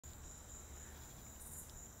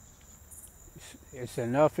It's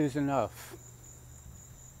enough is enough.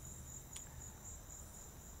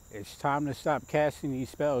 It's time to stop casting these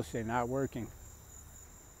spells. They're not working.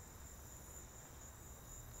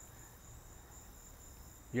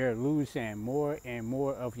 You're losing more and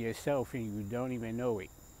more of yourself and you don't even know it.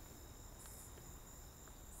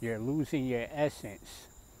 You're losing your essence.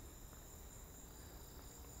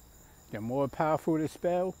 The more powerful the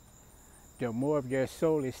spell, the more of your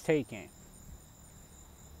soul is taken.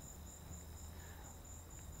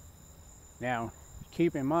 Now,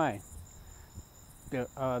 keep in mind,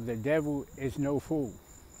 the devil is no fool.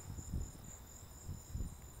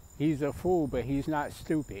 He's a fool, but he's not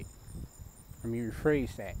stupid. Let me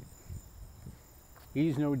rephrase that.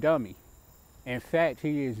 He's no dummy. In fact,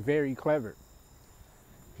 he is very clever.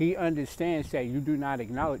 He understands that you do not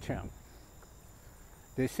acknowledge him.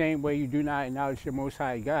 The same way you do not acknowledge the Most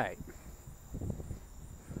High God.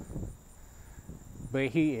 But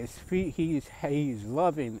he is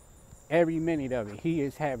loving every minute of it. He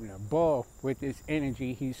is having a ball with this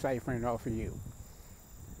energy he's siphoning off of you.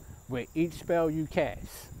 With each spell you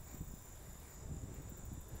cast.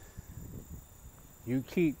 You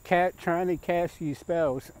keep trying to cast these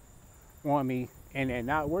spells on me and they're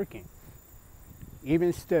not working.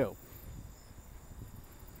 Even still.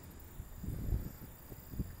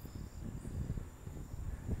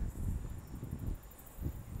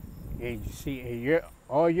 And you see,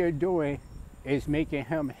 all you're doing is making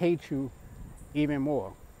him hate you even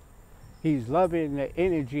more. He's loving the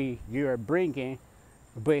energy you're bringing,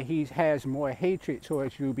 but he has more hatred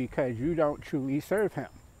towards you because you don't truly serve him.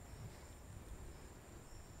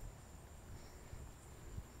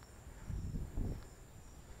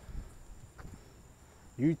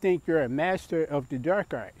 You think you're a master of the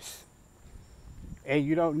dark arts, and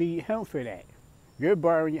you don't need him for that. You're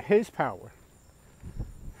borrowing his power.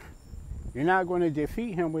 You're not going to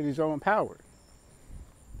defeat him with his own power.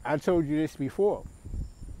 I told you this before.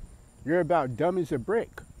 You're about dumb as a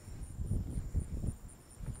brick.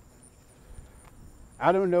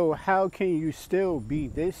 I don't know how can you still be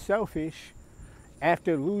this selfish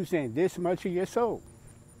after losing this much of your soul.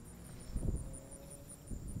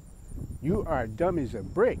 You are dumb as a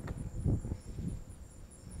brick.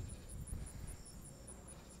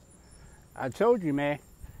 I told you, man.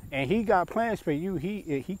 And he got plans for you.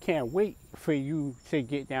 He can't wait for you to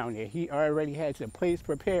get down there. He already has a place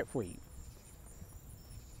prepared for you.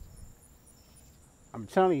 I'm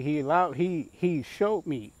telling you, he showed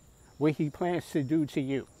me what he plans to do to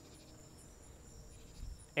you.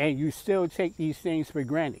 And you still take these things for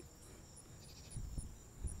granted.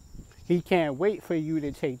 He can't wait for you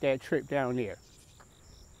to take that trip down there.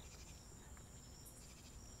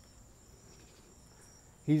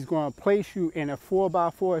 He's going to place you in a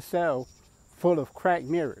 4x4 cell full of cracked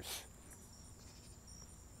mirrors.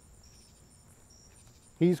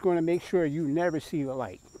 He's going to make sure you never see the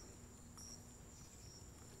light.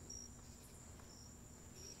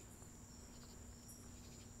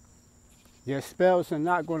 Your spells are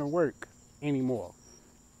not going to work anymore.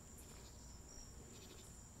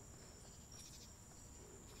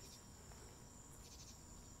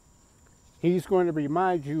 He's going to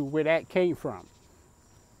remind you where that came from.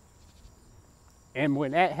 And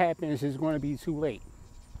when that happens, it's going to be too late.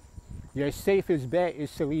 Your safest bet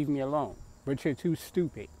is to leave me alone. But you're too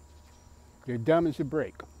stupid. You're dumb as a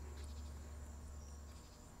brick.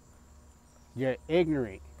 You're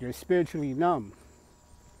ignorant. You're spiritually numb.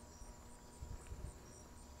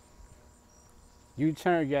 You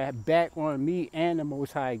turn your back on me and the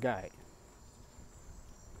Most High God.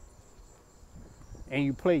 And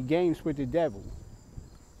you play games with the devil.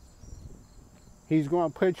 He's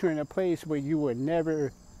going to put you in a place where you will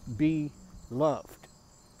never be loved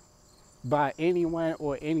by anyone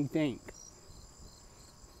or anything.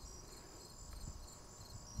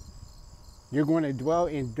 You're going to dwell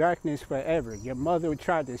in darkness forever. Your mother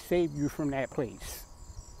tried to save you from that place,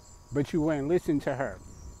 but you wouldn't listen to her.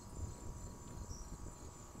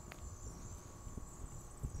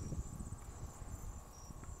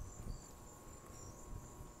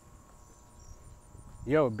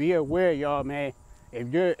 Yo, be aware, y'all, man. If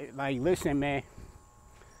you're, listen, man.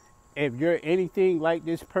 If you're anything like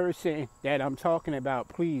this person that I'm talking about,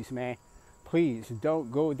 please, man. Please,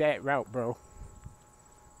 don't go that route, bro.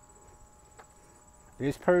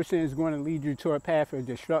 This person is going to lead you to a path of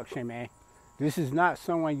destruction, man. This is not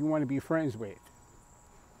someone you want to be friends with.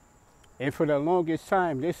 And for the longest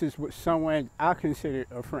time, this is what someone I considered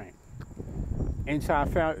a friend. Until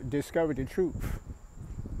I discovered the truth.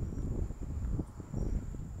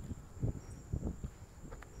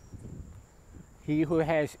 He who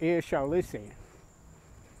has ears shall listen,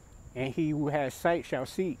 and he who has sight shall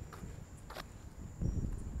see.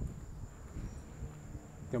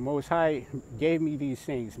 Most High gave me these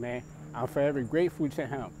things, man. I'm forever grateful to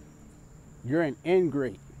him. You're an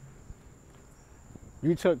ingrate.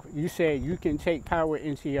 You said you can take power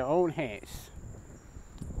into your own hands.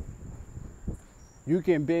 You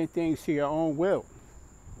can bend things to your own will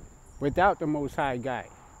without the Most High guide.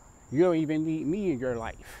 You don't even need me in your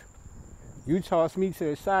life. You toss me to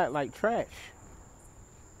the side like trash.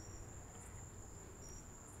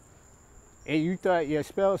 And you thought your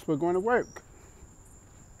spells were going to work.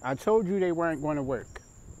 I told you they weren't going to work.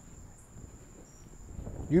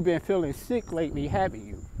 You've been feeling sick lately, haven't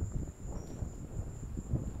you?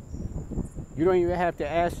 You don't even have to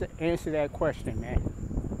answer that question, man.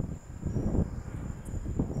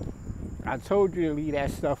 I told you to leave that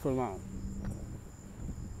stuff alone.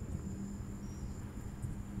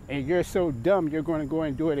 And you're so dumb, you're going to go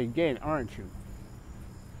and do it again, aren't you?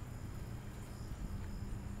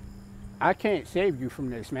 I can't save you from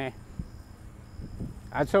this, man.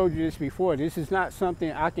 I told you this before. This is not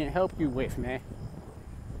something I can help you with, man.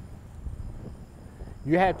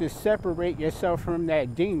 You have to separate yourself from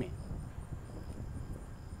that demon.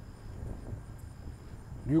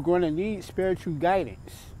 You're going to need spiritual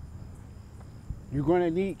guidance. You're going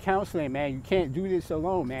to need counseling, man. You can't do this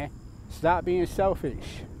alone, man. Stop being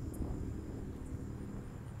selfish.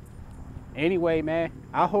 Anyway, man,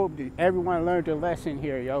 I hope that everyone learned a lesson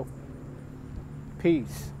here, yo.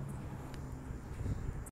 Peace.